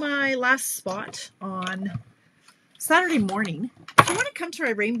coming to my last spot on Saturday morning? If you want to come to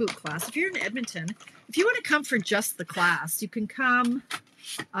our rain boot class, if you're in Edmonton, if you want to come for just the class, you can come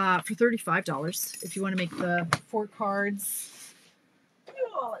for $35 if you want to make the 4 cards.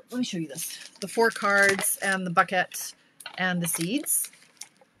 Oh, let me show you this. The 4 cards and the bucket and the seeds.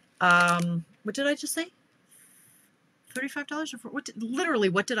 What did I just say? $35 or literally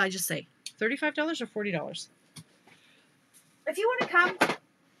what did I just say? $35 or $40? If you want to come,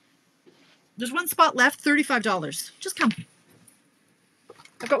 there's 1 spot left, $35. Just come.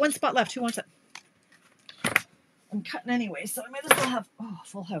 I've got 1 spot left. Who wants it? I'm cutting anyway, so I might as well have,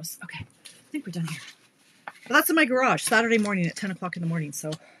 full house. Okay, I think we're done here. But that's in my garage, Saturday morning at 10 o'clock in the morning.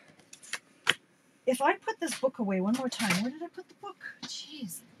 So if I put this book away one more time, where did I put the book?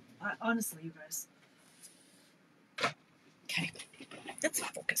 Jeez. Honestly, you guys. Okay, let's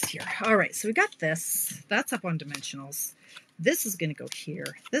focus here. All right, so we got this. That's up on dimensionals. This is going to go here.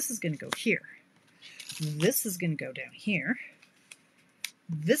 This is going to go here. This is going to go down here.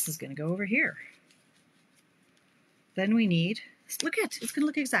 This is going to go over here. Then we need, look at, it's going to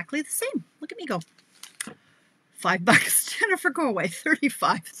look exactly the same. Look at me go. $5. Jennifer, go away.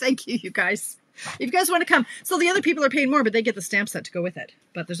 35. Thank you, you guys. If you guys want to come. So the other people are paying more, but they get the stamp set to go with it.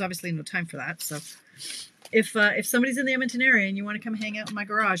 But there's obviously no time for that. So if somebody's in the Edmonton area and you want to come hang out in my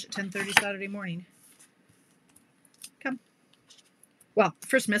garage at 10:30 Saturday morning, come. Well,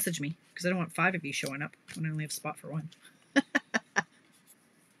 first message me, because I don't want 5 of you showing up when I only have a spot for 1.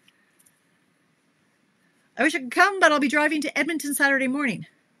 I wish I could come, but I'll be driving to Edmonton Saturday morning.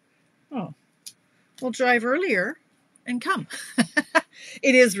 Oh, we'll drive earlier and come.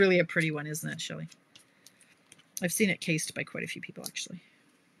 It is really a pretty one, isn't it, Shelley? I've seen it cased by quite a few people, actually.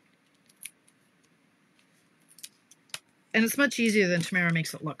 And it's much easier than Tamara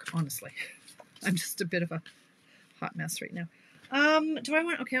makes it look, honestly. I'm just a bit of a hot mess right now. Do I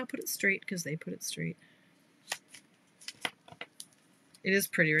want... Okay, I'll put it straight because they put it straight. It is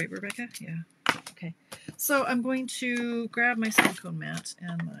pretty, right, Rebecca? Yeah. Okay. So I'm going to grab my silicone mat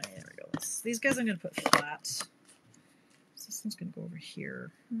and my... There we go. These guys I'm going to put flat. So this one's going to go over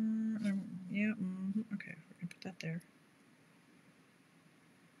here. Yeah. Okay. We're going to put that there.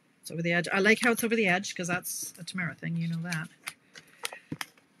 It's over the edge. I like how it's over the edge because that's a Tamara thing. You know that.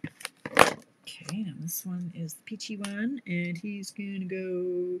 Okay, now this one is the peachy one, and he's going to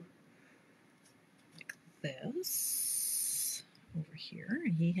go like this over here.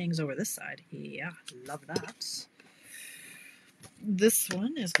 And he hangs over this side. Yeah, love that. This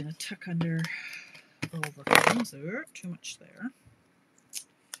one is going to tuck under over here. Too much there.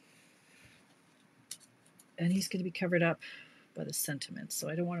 And he's going to be covered up by the sentiment, so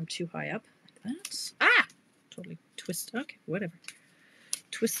I don't want him too high up like that. Ah! Totally twist. Okay, whatever.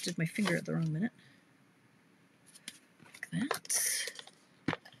 Twisted my finger at the wrong minute. Like that.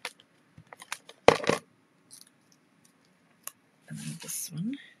 And then this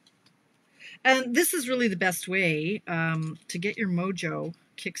one. And this is really the best way to get your mojo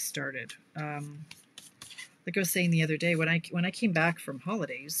kick-started. Like I was saying the other day, when I came back from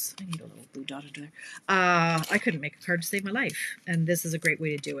holidays, I need a little blue dot under there. I couldn't make a card to save my life, and this is a great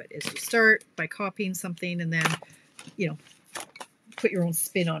way to do it. Is you start by copying something, and then, you know, put your own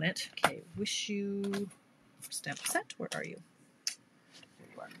spin on it. Okay, wish you stamp set. Where are you? There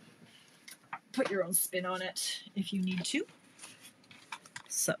you are. Put your own spin on it if you need to.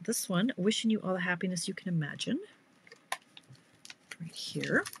 So this one, wishing you all the happiness you can imagine. Right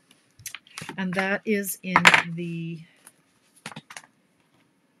here. And that is in the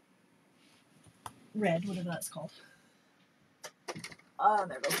red, whatever that's called.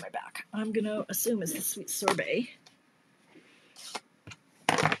 There goes my back. I'm going to assume it's the Sweet Sorbet.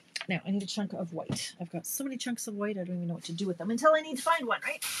 Now, I need a chunk of white. I've got so many chunks of white, I don't even know what to do with them until I need to find one,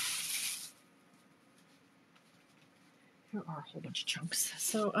 right? There are a whole bunch of chunks.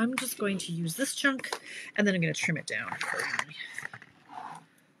 So I'm just going to use this chunk, and then I'm going to trim it down accordingly.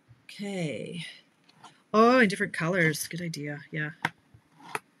 Okay. Oh, in different colors. Good idea. Yeah. I'm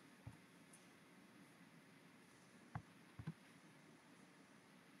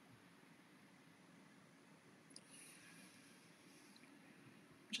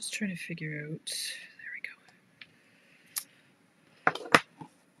just trying to figure out. There we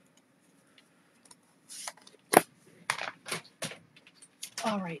go.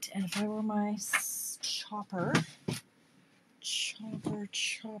 All right. And if I were my chopper.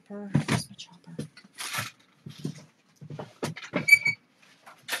 Chopper. Where's my chopper?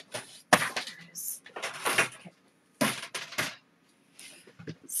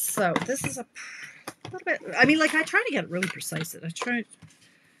 So this is a little bit, I mean, like I try to get it really precise. I try a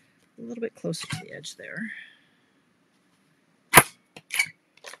little bit closer to the edge there.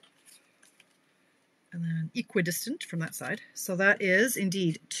 And then equidistant from that side. So that is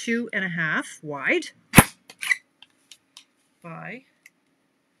indeed 2.5 wide by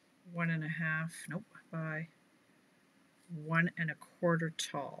 1.5, nope, by 1.25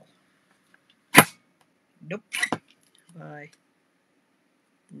 tall. Nope, by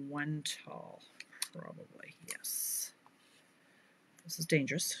 1 tall, probably, yes. This is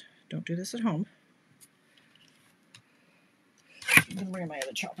dangerous. Don't do this at home. I'm going to bring my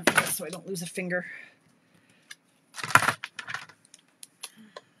other chopper for this so I don't lose a finger.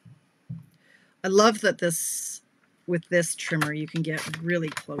 I love that with this trimmer you can get really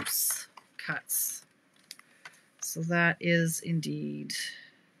close cuts. So that is indeed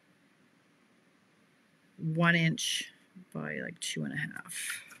 1 inch by like 2.5.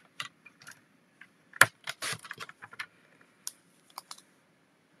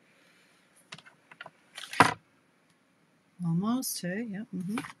 Almost, hey, yeah,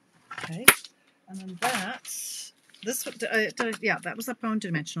 okay. And then yeah, that was up on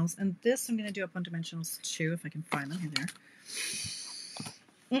dimensionals, and this I'm going to do up on dimensionals too, if I can find them. Here they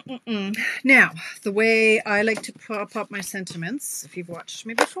are. Now, the way I like to pop up my sentiments, if you've watched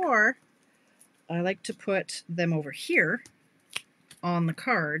me before, I like to put them over here on the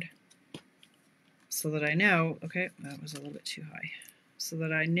card so that I know, okay, that was a little bit too high, so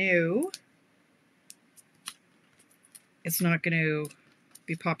that I knew it's not going to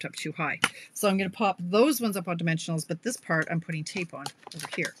be popped up too high. So I'm going to pop those ones up on dimensionals, but this part I'm putting tape on over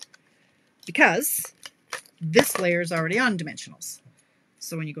here because this layer is already on dimensionals.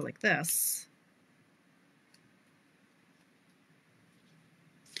 So when you go like this,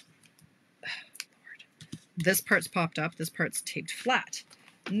 this part's popped up, this part's taped flat.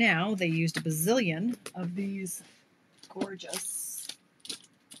 Now they used a bazillion of these gorgeous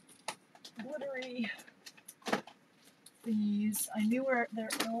glittery these. I knew where they're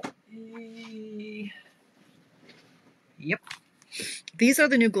Yep. These are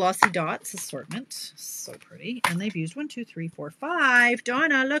the new Glossy Dots assortment. So pretty. And they've used 1, 2, 3, 4, 5.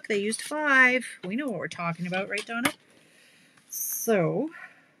 Donna, look, they used 5. We know what we're talking about, right, Donna? So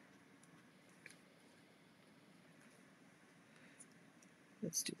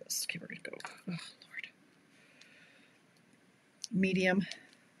let's do this. Okay, we're going to go. Oh, Lord. Medium.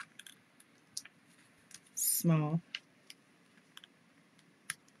 Small.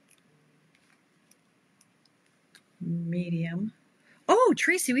 Medium. Oh,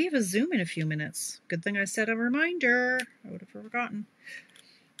 Tracy, we have a Zoom in a few minutes. Good thing I set a reminder. I would have forgotten.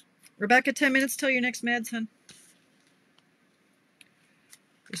 Rebecca, 10 minutes till your next meds, hun.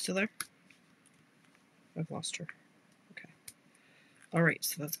 You still there? I've lost her. Okay. All right,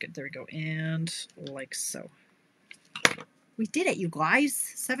 so that's good. There we go. And like so. We did it, you guys.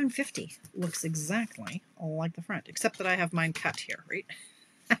 750. Looks exactly like the front, except that I have mine cut here, right?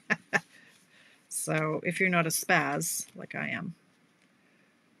 So if you're not a spaz like I am.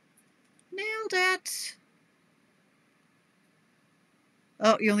 Nailed it.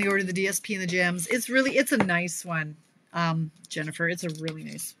 Oh, you only ordered the DSP and the gems. It's a nice one, Jennifer. It's a really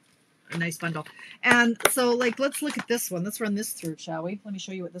nice bundle. And so, like, let's look at this one. Let's run this through, shall we? Let me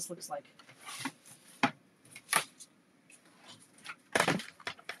show you what this looks like.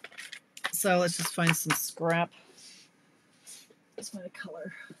 So let's just find some scrap. Let's find a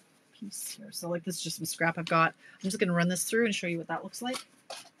color piece here. So like this is just some scrap I've got. I'm just going to run this through and show you what that looks like.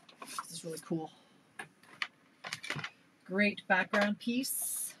 This is really cool. Great background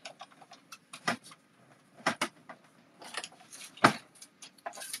piece.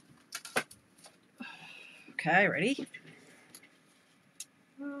 Okay, ready?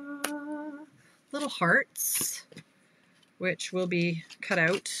 Little hearts, which will be cut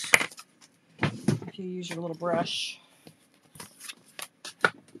out if you use your little brush.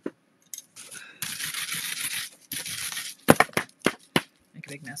 Make a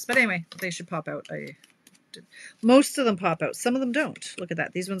big mess. But anyway, they should pop out. Most of them pop out. Some of them don't. Look at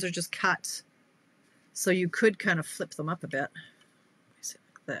that. These ones are just cut. So you could kind of flip them up a bit.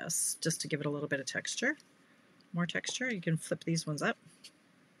 Like this, just to give it a little bit of texture. More texture. You can flip these ones up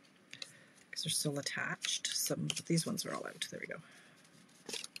because they're still attached. But these ones are all out. There we go.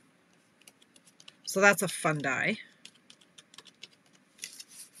 So that's a fun die.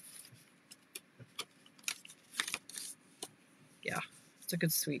 Yeah, it's a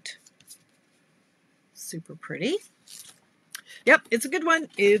good sweet. Super pretty. Yep, it's a good one.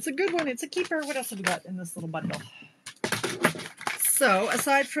 It's a good one. It's a keeper. What else have we got in this little bundle? So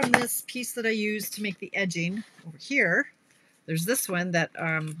aside from this piece that I used to make the edging over here, there's this one that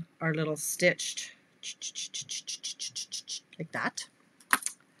are little stitched like that.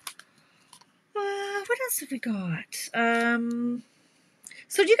 What else have we got?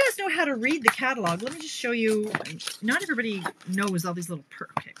 So do you guys know how to read the catalog? Let me just show you. Not everybody knows all these little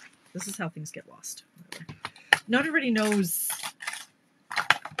okay, this is how things get lost. Not everybody knows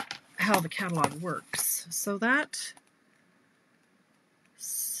how the catalog works. So that,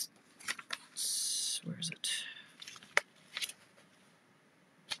 where is it?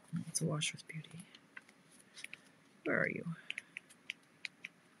 It's a Wash with Beauty. Where are you?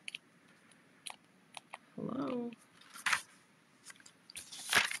 Hello?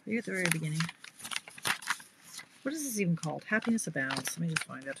 Are you at the very beginning? What is this even called? Happiness Abounds. Let me just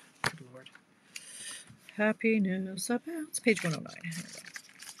find it. Good Lord. Happiness Abounds. Page 109. There we go.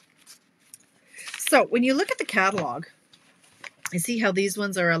 So when you look at the catalog, you see how these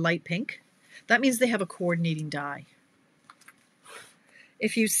ones are a light pink? That means they have a coordinating die.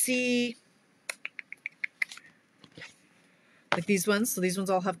 If you see like these ones, so these ones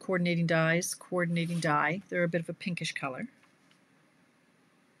all have coordinating dies, coordinating die. They're a bit of a pinkish color.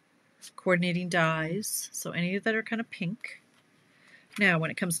 Coordinating dies, so any that are kind of pink. Now, when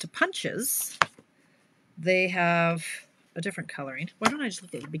it comes to punches, they have a different coloring. Why don't I just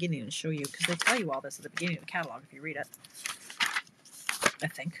look at the beginning and show you, because they tell you all this at the beginning of the catalog if you read it. I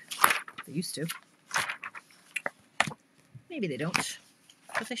think. They used to. Maybe they don't,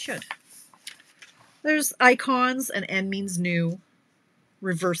 but they should. There's icons, and N means new.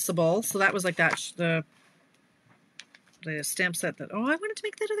 Reversible, so that was like that, the stamp set that, oh, I wanted to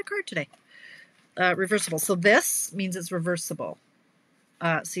make that other card today. Reversible. So this means it's reversible.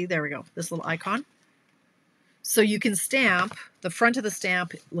 See, there we go. This little icon. So you can stamp, the front of the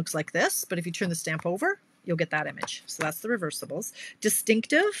stamp looks like this, but if you turn the stamp over, you'll get that image. So that's the reversibles.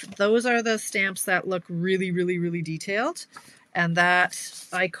 Distinctive, those are the stamps that look really, really, really detailed. And that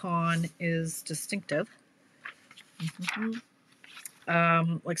icon is distinctive.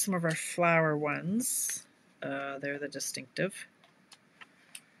 Like some of our flower ones, they're the distinctive.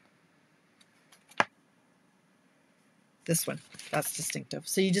 This one, that's distinctive.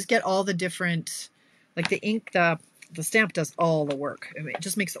 So you just get all the different, like the ink, the stamp does all the work. I mean, it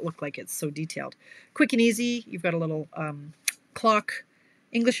just makes it look like it's so detailed. Quick and easy. You've got a little clock.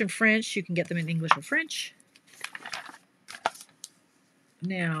 English and French. You can get them in English and French.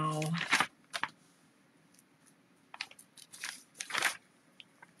 Now,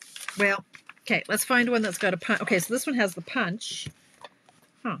 well, okay, let's find one that's got a punch. Okay, so this one has the punch.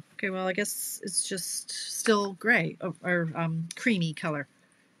 Huh. Okay, well, I guess it's just still gray or creamy color.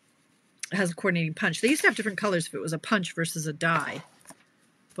 It has a coordinating punch. They used to have different colors if it was a punch versus a die.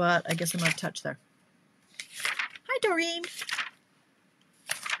 But I guess I'm out of touch there. Hi, Doreen.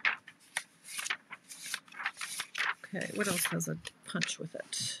 Okay, what else has a punch with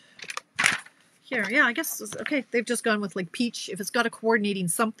it? Here, yeah, I guess, okay, they've just gone with like peach. If it's got a coordinating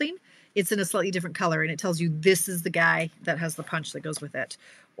something, it's in a slightly different color, and it tells you this is the guy that has the punch that goes with it.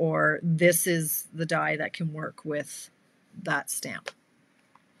 Or this is the die that can work with that stamp.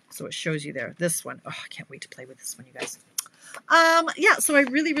 So it shows you there. This one. Oh, I can't wait to play with this one, you guys. Yeah, so I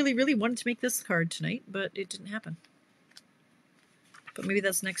really, really, really wanted to make this card tonight, but it didn't happen. But maybe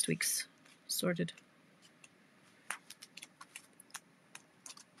that's next week's sorted.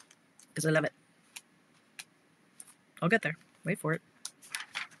 Because I love it. I'll get there. Wait for it.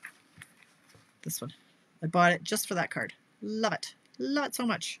 This one. I bought it just for that card. Love it. Love it so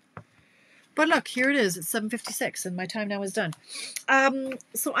much. But look, here it is. It's 7:56 and my time now is done.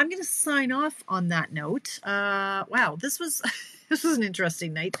 So I'm going to sign off on that note. Wow, this was this was an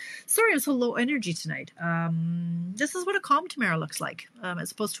interesting night. Sorry I'm so low energy tonight. This is what a calm Tamara looks like,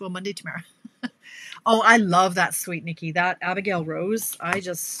 as opposed to a Monday Tamara. Oh, I love that sweet Nikki. That Abigail Rose,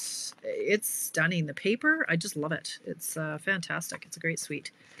 it's stunning. The paper, I just love it. It's fantastic. It's a great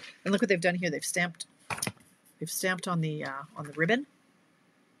suite. And look what they've done here. They've stamped on the ribbon.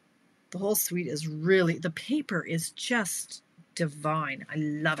 The whole suite is really, the paper is just divine. I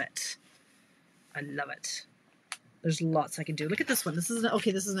love it. I love it. There's lots I can do. Look at this one. This is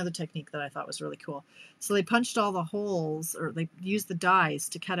another technique that I thought was really cool. So they punched all the holes, or they used the dies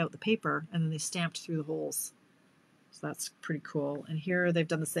to cut out the paper, and then they stamped through the holes. So that's pretty cool. And here they've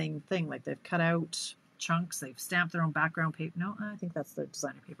done the same thing. Like they've cut out chunks. They've stamped their own background paper. No, I think that's the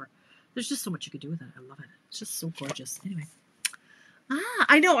designer paper. There's just so much you could do with it. I love it. It's just so gorgeous. Anyway.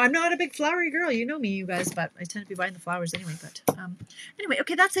 I know I'm not a big flowery girl. You know me, you guys, but I tend to be buying the flowers anyway. But anyway,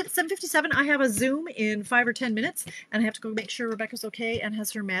 okay, that's it. 7:57. I have a Zoom in 5 or 10 minutes, and I have to go make sure Rebecca's okay and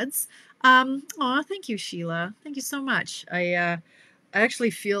has her meds. Aw, thank you, Sheila. Thank you so much. I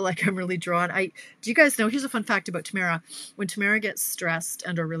actually feel like I'm really drawn. Do you guys know? Here's a fun fact about Tamara. When Tamara gets stressed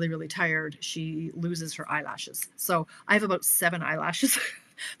and or really, really tired, she loses her eyelashes. So I have about 7 eyelashes.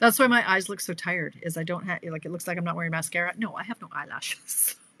 That's why my eyes look so tired, is I don't have, like, it looks like I'm not wearing mascara. No, I have no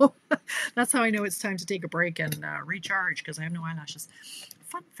eyelashes. So that's how I know it's time to take a break and recharge, because I have no eyelashes.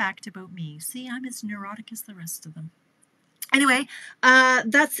 Fun fact about me. See, I'm as neurotic as the rest of them. Anyway,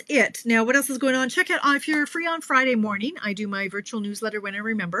 that's it. Now, what else is going on? Check out, if you're free on Friday morning, I do my virtual newsletter when I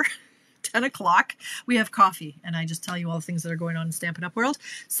remember. 10 o'clock, we have coffee, and I just tell you all the things that are going on in Stampin' Up! World.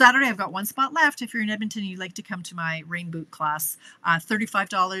 Saturday, I've got 1 spot left. If you're in Edmonton and you'd like to come to my rain boot class,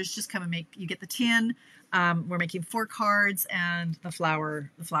 $35. Just come and you get the tin. We're making 4 cards and the flower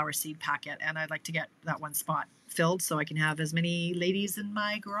seed packet, and I'd like to get that 1 spot filled so I can have as many ladies in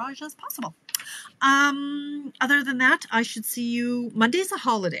my garage as possible. Other than that, I should see you. Monday's a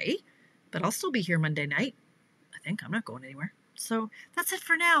holiday, but I'll still be here Monday night. I think I'm not going anywhere. So that's it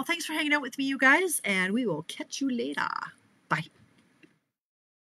for now. Thanks for hanging out with me, you guys, and we will catch you later. Bye.